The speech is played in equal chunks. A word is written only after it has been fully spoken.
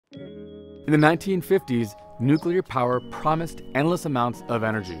In the 1950s, nuclear power promised endless amounts of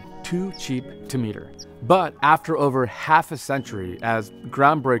energy, too cheap to meter. But after over half a century, as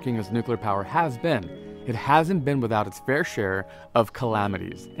groundbreaking as nuclear power has been, it hasn't been without its fair share of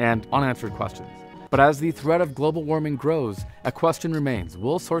calamities and unanswered questions. But as the threat of global warming grows, a question remains: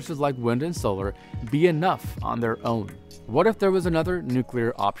 will sources like wind and solar be enough on their own? What if there was another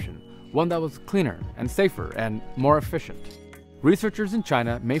nuclear option, one that was cleaner and safer and more efficient? Researchers in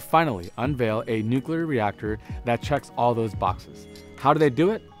China may finally unveil a nuclear reactor that checks all those boxes. How do they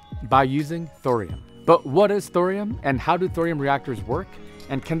do it? By using thorium. But what is thorium, and how do thorium reactors work?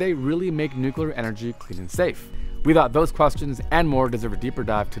 And can they really make nuclear energy clean and safe? We thought those questions and more deserve a deeper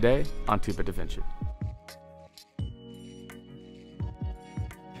dive today on Two Bit da Vinci.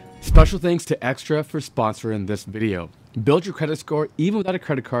 Special thanks to Extra for sponsoring this video. Build your credit score even without a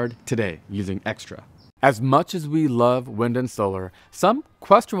credit card today using Extra. As much as we love wind and solar, some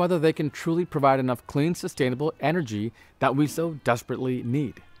question whether they can truly provide enough clean, sustainable energy that we so desperately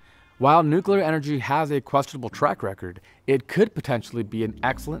need. While nuclear energy has a questionable track record, it could potentially be an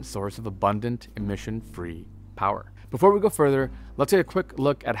excellent source of abundant, emission-free power. Before we go further, let's take a quick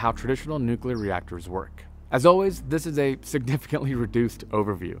look at how traditional nuclear reactors work. As always, this is a significantly reduced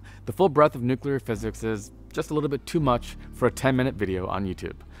overview. The full breadth of nuclear physics is just a little bit too much for a 10-minute video on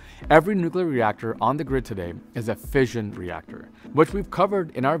YouTube. Every nuclear reactor on the grid today is a fission reactor, which we've covered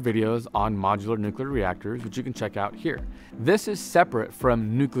in our videos on modular nuclear reactors, which you can check out here. This is separate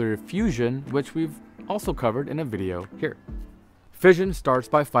from nuclear fusion, which we've also covered in a video here. Fission starts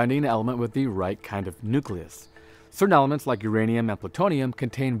by finding an element with the right kind of nucleus. Certain elements like uranium and plutonium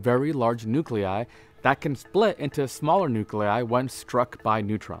contain very large nuclei that can split into smaller nuclei when struck by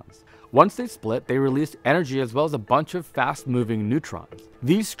neutrons. Once they split, they release energy as well as a bunch of fast-moving neutrons.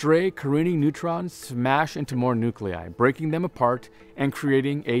 These stray, careening neutrons smash into more nuclei, breaking them apart and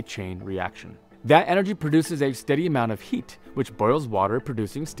creating a chain reaction. That energy produces a steady amount of heat, which boils water,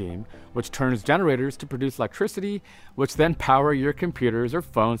 producing steam, which turns generators to produce electricity, which then power your computers or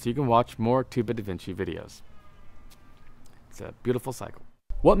phones so you can watch more Two Bit da Vinci videos. It's a beautiful cycle.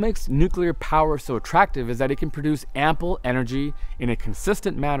 What makes nuclear power so attractive is that it can produce ample energy in a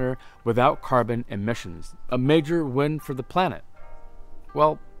consistent manner without carbon emissions. A major win for the planet.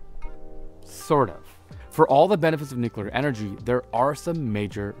 Well, sort of. For all the benefits of nuclear energy, there are some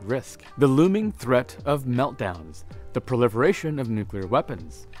major risks. The looming threat of meltdowns, the proliferation of nuclear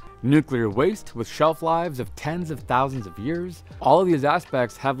weapons, nuclear waste with shelf lives of tens of thousands of years. All of these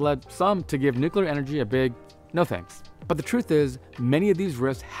aspects have led some to give nuclear energy a big no thanks. But the truth is, many of these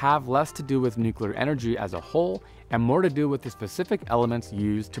risks have less to do with nuclear energy as a whole and more to do with the specific elements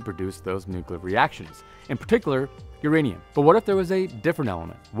used to produce those nuclear reactions, in particular, uranium. But what if there was a different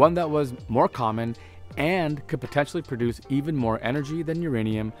element, one that was more common and could potentially produce even more energy than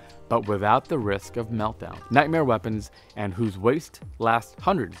uranium, but without the risk of meltdown, nightmare weapons, and whose waste lasts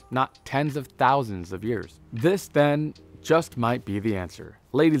hundreds, not tens of thousands of years? This then just might be the answer.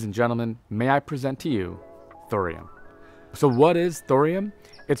 Ladies and gentlemen, may I present to you thorium. So what is thorium?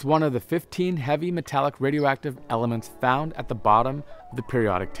 It's one of the 15 heavy metallic radioactive elements found at the bottom of the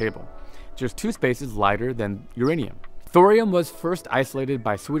periodic table, just 2 spaces lighter than uranium. Thorium was first isolated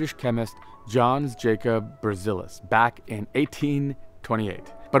by Swedish chemist Jöns Jacob Berzelius back in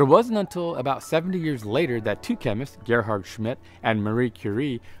 1828. But it wasn't until about 70 years later that 2 chemists, Gerhard Schmidt and Marie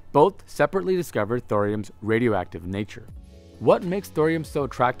Curie, both separately discovered thorium's radioactive nature. What makes thorium so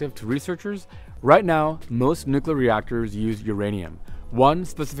attractive to researchers? Right now, most nuclear reactors use uranium. One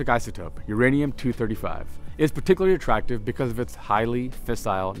specific isotope, uranium-235, is particularly attractive because of its highly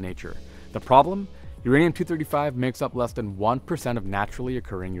fissile nature. The problem? Uranium-235 makes up less than 1% of naturally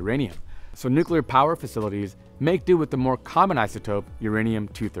occurring uranium. So nuclear power facilities make do with the more common isotope,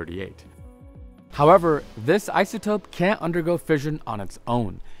 uranium-238. However, this isotope can't undergo fission on its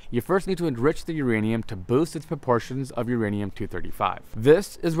own. You first need to enrich the uranium to boost its proportions of uranium-235.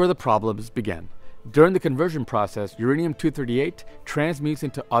 This is where the problems begin. During the conversion process, uranium-238 transmutes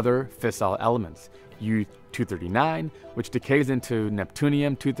into other fissile elements, U-239, which decays into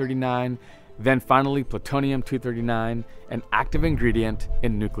neptunium-239, then finally plutonium-239, an active ingredient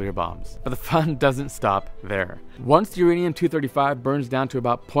in nuclear bombs. But the fun doesn't stop there. Once the uranium-235 burns down to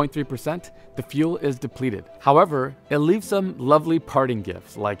about 0.3%, the fuel is depleted. However, it leaves some lovely parting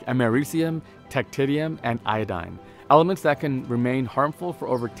gifts like americium, tactitium, and iodine, elements that can remain harmful for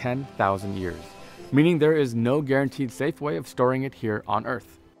over 10,000 years, meaning there is no guaranteed safe way of storing it here on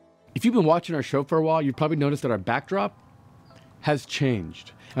Earth. If you've been watching our show for a while, you've probably noticed that our backdrop has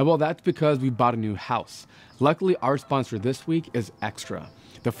changed. And well, that's because we bought a new house. Luckily, our sponsor this week is Extra,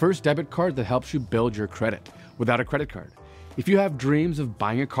 the first debit card that helps you build your credit without a credit card. If you have dreams of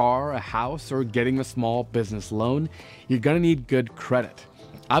buying a car, a house, or getting a small business loan, you're gonna need good credit.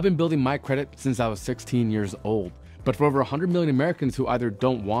 I've been building my credit since I was 16 years old, but for over 100 million Americans who either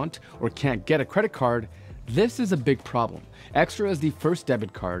don't want or can't get a credit card, this is a big problem. Extra is the first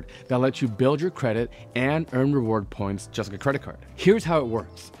debit card that lets you build your credit and earn reward points just like a credit card. Here's how it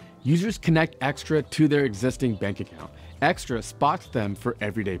works. Users connect Extra to their existing bank account. Extra spots them for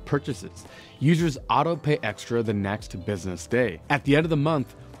everyday purchases. Users auto-pay Extra the next business day. At the end of the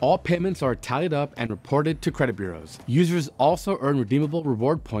month, all payments are tallied up and reported to credit bureaus. Users also earn redeemable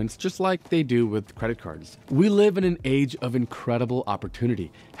reward points just like they do with credit cards. We live in an age of incredible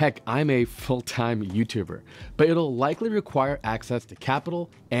opportunity. Heck, I'm a full-time YouTuber, but it'll likely require access to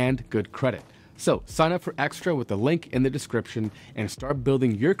capital and good credit. So sign up for Extra with the link in the description and start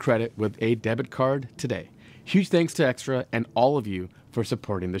building your credit with a debit card today. Huge thanks to Extra and all of you for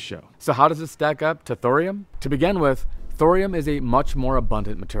supporting the show. So how does this stack up to thorium? To begin with, thorium is a much more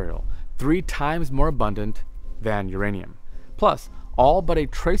abundant material, 3 times more abundant than uranium. Plus, all but a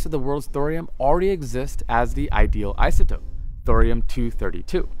trace of the world's thorium already exists as the ideal isotope,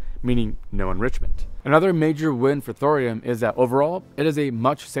 thorium-232, meaning no enrichment. Another major win for thorium is that overall, it is a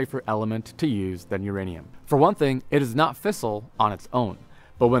much safer element to use than uranium. For one thing, it is not fissile on its own.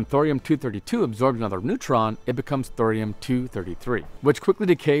 But when thorium-232 absorbs another neutron, it becomes thorium-233, which quickly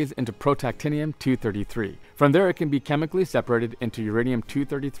decays into protactinium-233. From there, it can be chemically separated into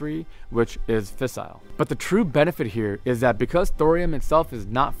uranium-233, which is fissile. But the true benefit here is that because thorium itself is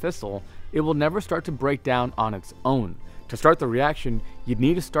not fissile, it will never start to break down on its own. To start the reaction, you'd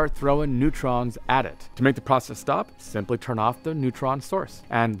need to start throwing neutrons at it. To make the process stop, simply turn off the neutron source,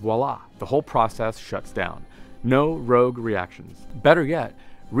 and voila, the whole process shuts down. No rogue reactions. Better yet,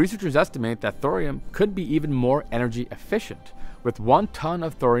 researchers estimate that thorium could be even more energy efficient, with 1 ton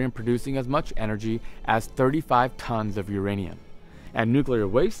of thorium producing as much energy as 35 tons of uranium. And nuclear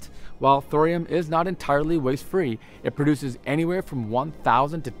waste, while thorium is not entirely waste-free, it produces anywhere from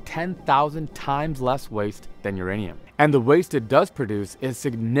 1,000 to 10,000 times less waste than uranium. And the waste it does produce is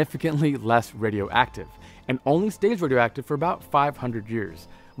significantly less radioactive, and only stays radioactive for about 500 years,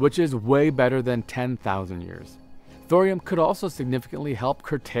 which is way better than 10,000 years. Thorium could also significantly help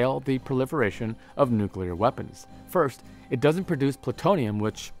curtail the proliferation of nuclear weapons. First, it doesn't produce plutonium,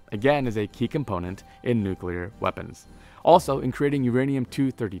 which again is a key component in nuclear weapons. Also, in creating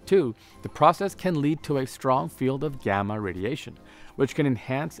uranium-232, the process can lead to a strong field of gamma radiation, which can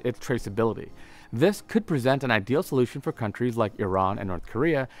enhance its traceability. This could present an ideal solution for countries like Iran and North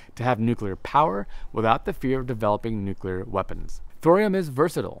Korea to have nuclear power without the fear of developing nuclear weapons. Thorium is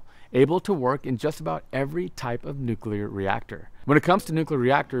versatile, able to work in just about every type of nuclear reactor. When it comes to nuclear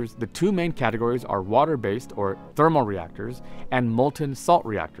reactors, the 2 main categories are water-based or thermal reactors and molten salt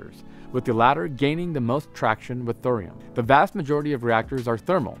reactors, with the latter gaining the most traction with thorium. The vast majority of reactors are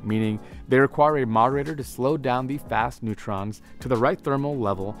thermal, meaning they require a moderator to slow down the fast neutrons to the right thermal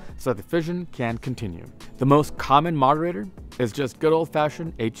level so that the fission can continue. The most common moderator is just good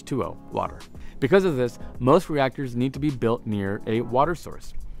old-fashioned H2O, water. Because of this, most reactors need to be built near a water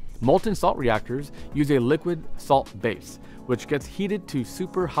source. Molten salt reactors use a liquid salt base, which gets heated to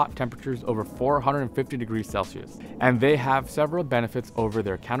super hot temperatures over 450 degrees Celsius, and they have several benefits over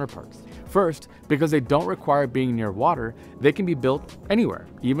their counterparts. First, because they don't require being near water, they can be built anywhere,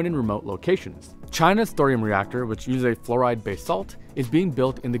 even in remote locations. China's thorium reactor, which uses a fluoride-based salt, is being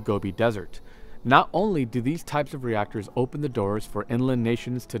built in the Gobi Desert. Not only do these types of reactors open the doors for inland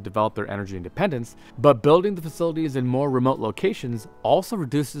nations to develop their energy independence, but building the facilities in more remote locations also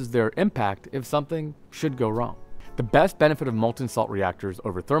reduces their impact if something should go wrong. The best benefit of molten salt reactors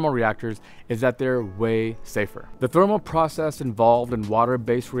over thermal reactors is that they're way safer. The thermal process involved in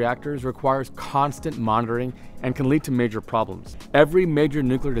water-based reactors requires constant monitoring and can lead to major problems. Every major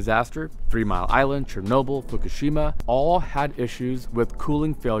nuclear disaster, 3 Mile Island, Chernobyl, Fukushima, all had issues with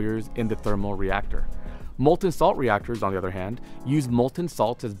cooling failures in the thermal reactor. Molten salt reactors, on the other hand, use molten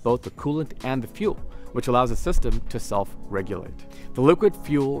salt as both the coolant and the fuel, which allows the system to self-regulate. The liquid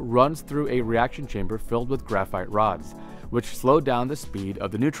fuel runs through a reaction chamber filled with graphite rods, which slow down the speed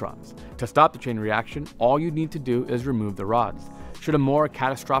of the neutrons. To stop the chain reaction, all you need to do is remove the rods. Should a more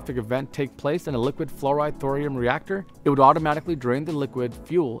catastrophic event take place in a liquid fluoride thorium reactor, it would automatically drain the liquid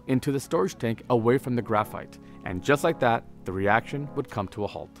fuel into the storage tank away from the graphite. And just like that, the reaction would come to a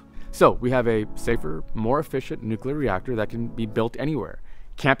halt. So we have a safer, more efficient nuclear reactor that can be built anywhere,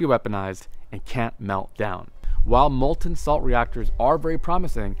 can't be weaponized, and can't melt down. While molten salt reactors are very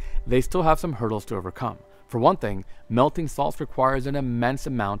promising, they still have some hurdles to overcome. For one thing, melting salts requires an immense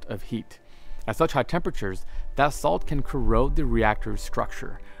amount of heat. At such high temperatures, that salt can corrode the reactor's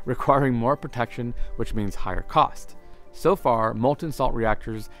structure, requiring more protection, which means higher cost. So far, molten salt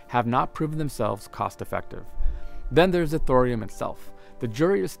reactors have not proven themselves cost-effective. Then there's the thorium itself. The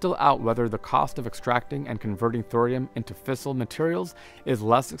jury is still out whether the cost of extracting and converting thorium into fissile materials is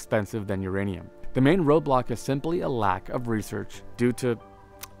less expensive than uranium. The main roadblock is simply a lack of research due to,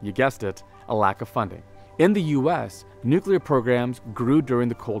 you guessed it, a lack of funding. In the US, nuclear programs grew during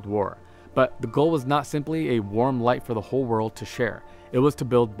the Cold War, but the goal was not simply a warm light for the whole world to share. It was to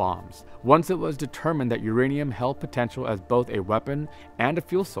build bombs. Once it was determined that uranium held potential as both a weapon and a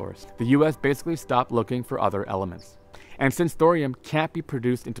fuel source, the US basically stopped looking for other elements. And since thorium can't be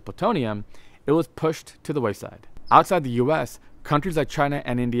produced into plutonium, it was pushed to the wayside. Outside the US, countries like China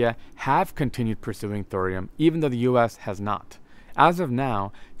and India have continued pursuing thorium, even though the US has not. As of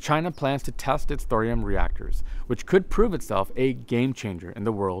now, China plans to test its thorium reactors, which could prove itself a game changer in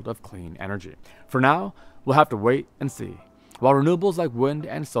the world of clean energy. For now, we'll have to wait and see. While renewables like wind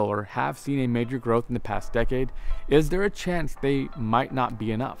and solar have seen a major growth in the past decade, is there a chance they might not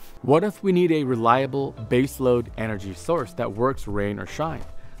be enough? What if we need a reliable baseload energy source that works rain or shine?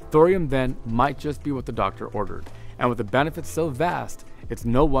 Thorium then might just be what the doctor ordered. And with the benefits so vast, it's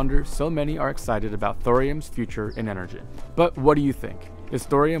no wonder so many are excited about thorium's future in energy. But what do you think? Is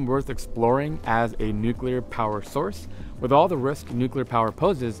thorium worth exploring as a nuclear power source? With all the risk nuclear power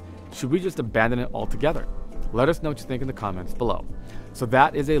poses, should we just abandon it altogether? Let us know what you think in the comments below. So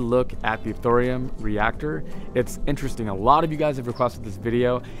that is a look at the Thorium Reactor. It's interesting. A lot of you guys have requested this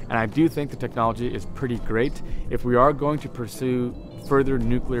video, and I do think the technology is pretty great. If we are going to pursue further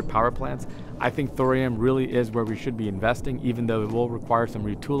nuclear power plants, I think thorium really is where we should be investing, even though it will require some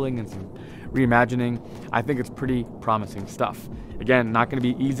retooling and some reimagining. I think it's pretty promising stuff. Again, not going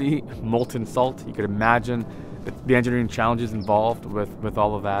to be easy. Molten salt, you could imagine the engineering challenges involved with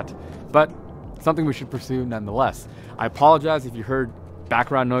all of that, but something we should pursue nonetheless. I apologize if you heard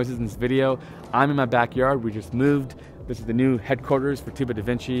background noises in this video. I'm in my backyard. We just moved. This is the new headquarters for Two Bit da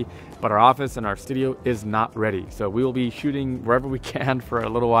Vinci, but our office and our studio is not ready. So we will be shooting wherever we can for a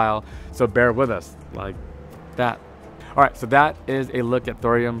little while, so bear with us, like that. All right, so that is a look at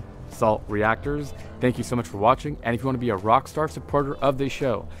thorium salt reactors. Thank you so much for watching, and if you want to be a rockstar supporter of the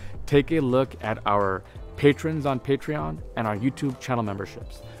show, take a look at our patrons on Patreon and our YouTube channel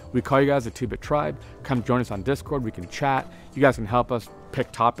memberships. We call you guys a 2-Bit tribe. Come join us on Discord. We can chat. You guys can help us pick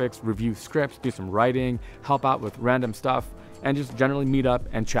topics, review scripts, do some writing, help out with random stuff, and just generally meet up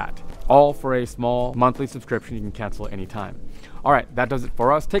and chat. All for a small monthly subscription you can cancel anytime. All right, that does it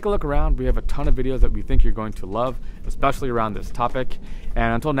for us. Take a look around. We have a ton of videos that we think you're going to love, especially around this topic.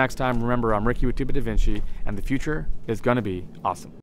 And until next time, remember, I'm Ricky with 2-Bit da Vinci, and the future is going to be awesome.